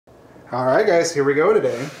Alright guys, here we go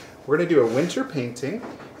today. We're going to do a winter painting,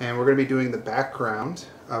 and we're going to be doing the background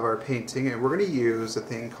of our painting, and we're going to use a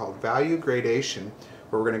thing called value gradation,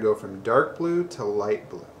 where we're going to go from dark blue to light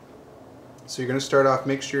blue. So you're going to start off,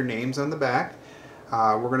 make sure your name's on the back.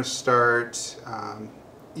 We're going to start,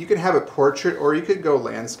 you can have a portrait or you could go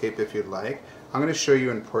landscape if you'd like. I'm going to show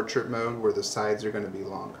you in portrait mode where the sides are going to be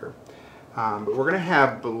longer. But we're going to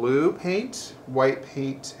have blue paint, white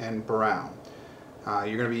paint, and brown.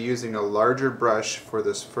 You're going to be using a larger brush for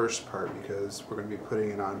this first part because we're going to be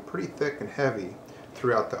putting it on pretty thick and heavy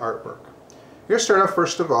throughout the artwork. You're going to start off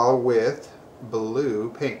first of all with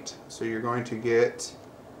blue paint. So you're going to get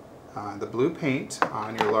the blue paint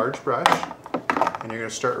on your large brush, and you're going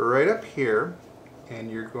to start right up here,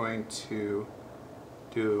 and you're going to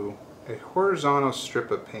do a horizontal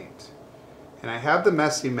strip of paint. And I have the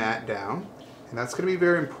messy mat down, and that's going to be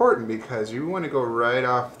very important because you want to go right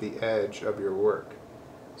off the edge of your work.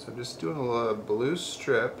 So I'm just doing a little blue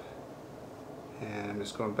strip, and I'm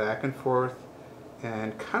just going back and forth,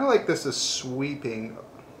 and kind of like this is sweeping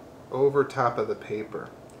over top of the paper.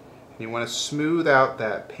 And you want to smooth out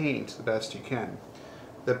that paint the best you can.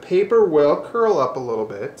 The paper will curl up a little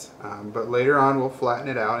bit, but later on we'll flatten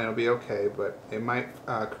it out and it'll be okay, but it might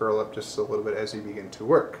curl up just a little bit as you begin to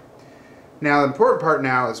work. Now the important part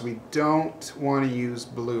now is we don't want to use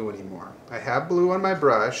blue anymore. I have blue on my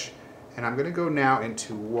brush, and I'm going to go now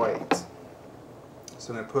into white. So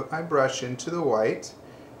I'm going to put my brush into the white.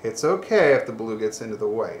 It's okay if the blue gets into the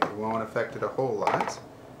white. It won't affect it a whole lot.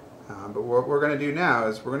 But what we're going to do now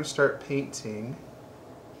is we're going to start painting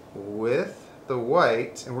with the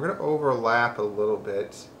white, and we're going to overlap a little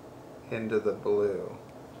bit into the blue.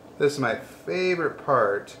 This is my favorite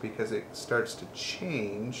part because it starts to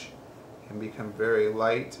change and become very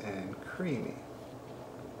light and creamy.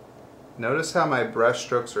 Notice how my brush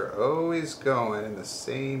strokes are always going in the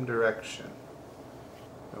same direction.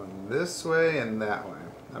 Going this way and that way.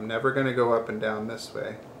 I'm never going to go up and down this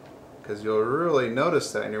way because you'll really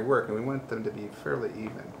notice that in your work, and we want them to be fairly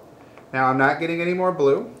even. Now I'm not getting any more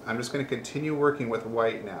blue. I'm just going to continue working with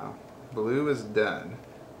white now. Blue is done.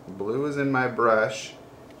 Blue is in my brush,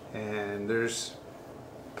 and there's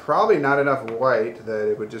probably not enough white that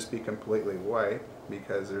it would just be completely white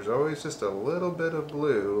because there's always just a little bit of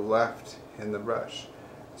blue left in the brush.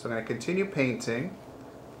 So I'm going to continue painting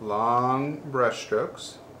long brush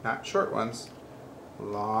strokes, not short ones,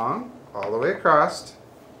 long all the way across,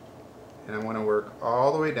 and I want to work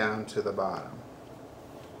all the way down to the bottom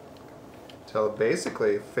until it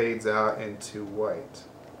basically fades out into white.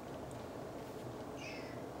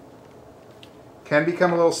 Can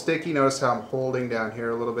become a little sticky. Notice how I'm holding down here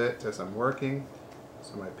a little bit as I'm working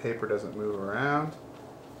so my paper doesn't move around.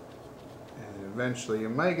 And eventually you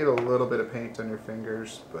might get a little bit of paint on your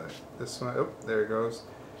fingers, but this one, oh, there it goes.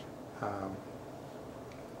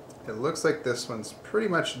 It looks like this one's pretty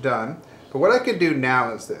much done. But what I can do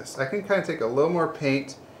now is this. I can kind of take a little more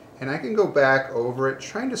paint and I can go back over it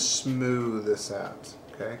trying to smooth this out,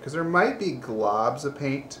 okay? Because there might be globs of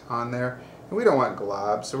paint on there, and we don't want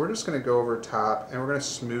globs, so we're just going to go over top and we're going to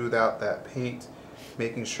smooth out that paint,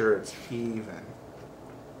 making sure it's even.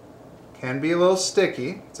 Can be a little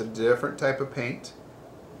sticky. It's a different type of paint.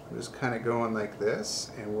 I'm just kind of going like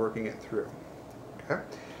this and working it through. Okay.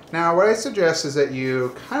 Now what I suggest is that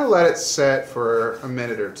you kind of let it set for a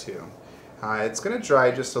minute or two. It's going to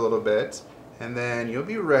dry just a little bit, and then you'll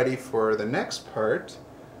be ready for the next part,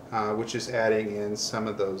 which is adding in some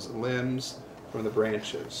of those limbs from the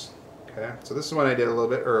branches. Okay, so this is one I did a little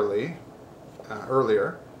bit earlier,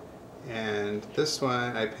 and this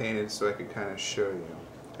one I painted so I could kind of show you.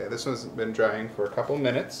 Okay, this one's been drying for a couple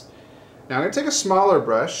minutes. Now I'm going to take a smaller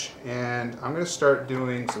brush, and I'm going to start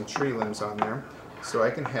doing some tree limbs on there so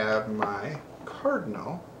I can have my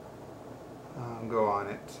Cardinal go on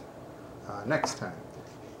it next time.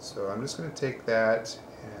 So I'm just going to take that,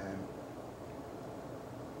 and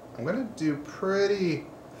I'm going to do pretty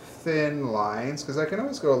thin lines because I can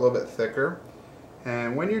always go a little bit thicker.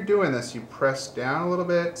 And when you're doing this, you press down a little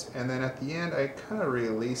bit, and then at the end I kind of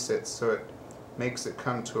release it so it makes it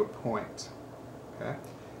come to a point. Okay?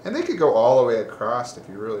 And they could go all the way across if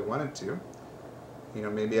you really wanted to. You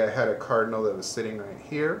know, maybe I had a cardinal that was sitting right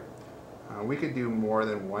here. We could do more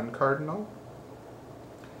than one cardinal.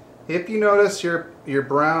 If you notice your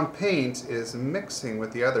brown paint is mixing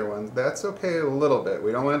with the other ones, that's okay a little bit.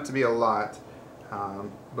 We don't want it to be a lot,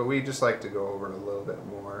 but we just like to go over it a little bit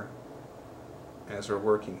more as we're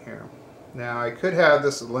working here. Now I could have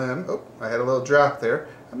this limb, oh, I had a little drop there.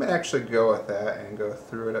 I'm going to actually go with that and go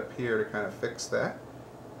through it up here to kind of fix that.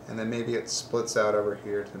 And then maybe it splits out over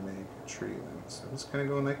here to make a tree limb. So I'm just kind of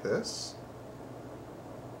going like this.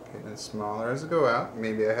 Getting smaller as I go out.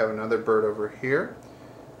 Maybe I have another bird over here.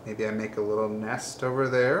 Maybe I make a little nest over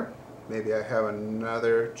there. Maybe I have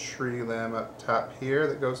another tree limb up top here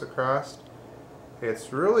that goes across.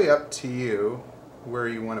 It's really up to you where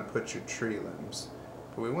you want to put your tree limbs.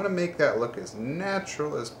 But we want to make that look as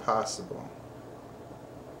natural as possible.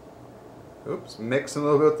 Oops, mixing a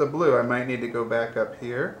little bit with the blue. I might need to go back up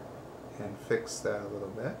here and fix that a little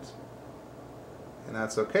bit. And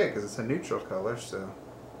that's okay because it's a neutral color, so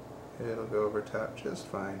it'll go over top just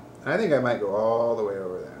fine. And I think I might go all the way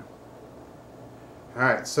over there.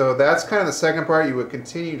 Alright, so that's kind of the second part. You would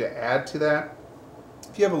continue to add to that.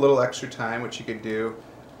 If you have a little extra time, which you could do,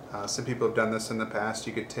 some people have done this in the past,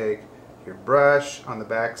 you could take your brush on the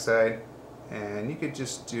back side and you could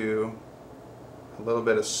just do a little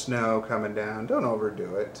bit of snow coming down. Don't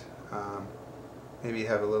overdo it. Maybe you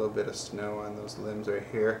have a little bit of snow on those limbs right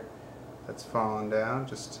here that's falling down,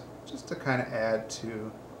 just to kind of add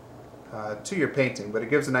to your painting. But it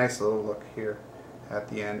gives a nice little look here at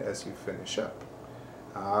the end as you finish up.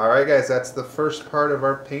 Alright guys, that's the first part of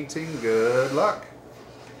our painting. Good luck!